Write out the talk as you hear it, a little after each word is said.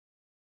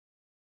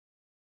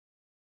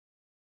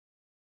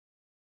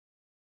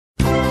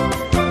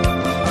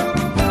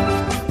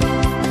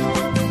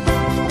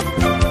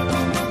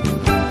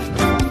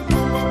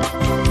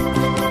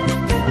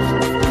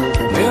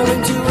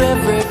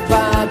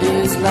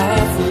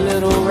life a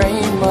little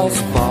rain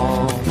must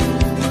fall.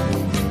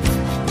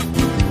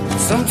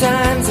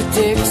 Sometimes it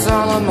takes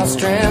all of my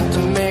strength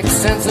to make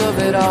sense of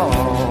it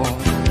all.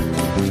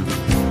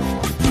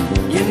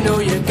 You know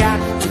you got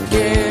to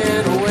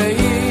get away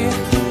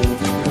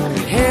and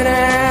head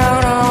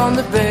out on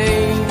the bay.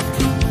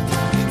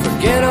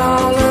 Forget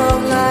all of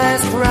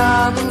life's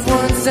problems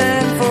once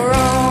and for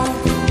all.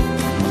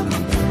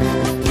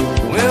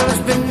 Well,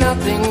 it's been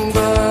nothing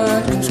but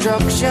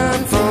construction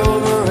for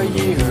over a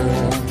year.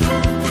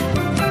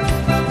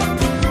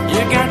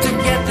 You got to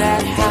get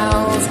that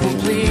house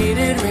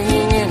completed,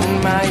 ringing in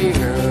my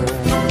ear.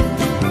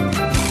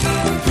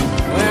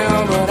 Well,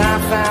 but I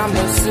found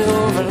a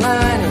silver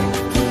lining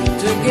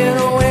to get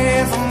away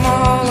from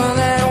all of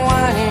that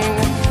whining.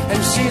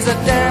 And she's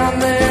down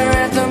there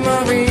at the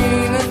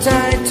marina,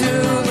 tied to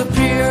the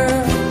pier.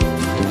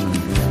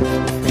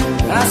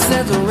 I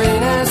said the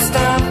rain has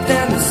stopped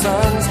and the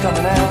sun's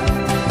coming out.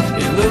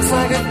 It looks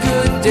like a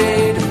good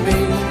day to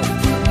me.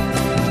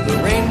 The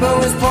rainbow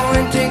is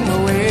pointing the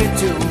way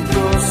to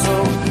go, so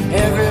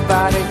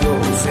everybody go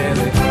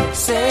sailing,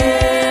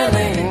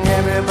 sailing,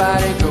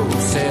 everybody go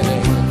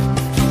sailing.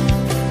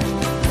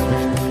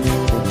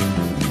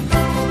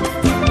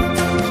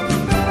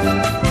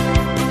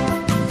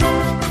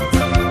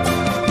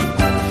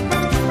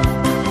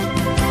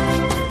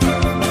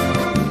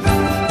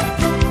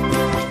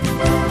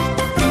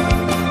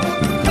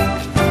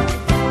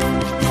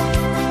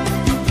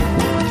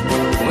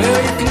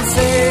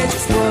 Say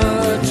just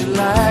what you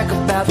like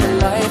about the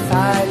life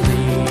I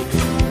lead.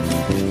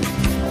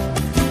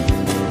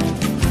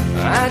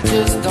 I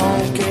just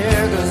don't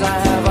care, 'cause I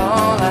have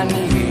all I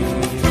need.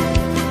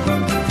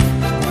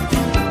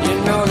 You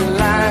know that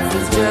life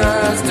is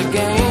just a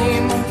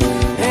game,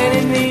 and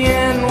in the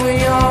end we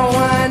all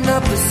wind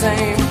up the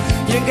same.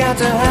 You got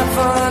to have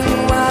fun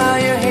while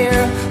you're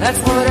here,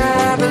 that's what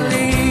I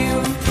believe.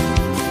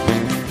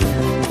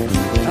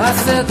 I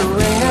said the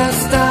rain has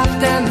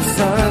stopped and the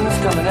sun's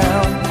coming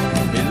out.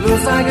 It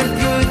looks like a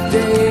good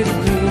day to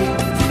me.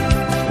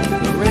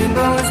 The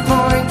rainbow is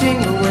pointing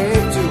the way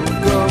to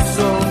go,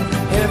 so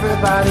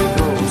everybody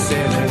go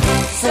sailing,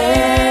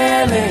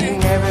 sailing,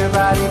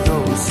 everybody go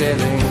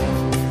sailing.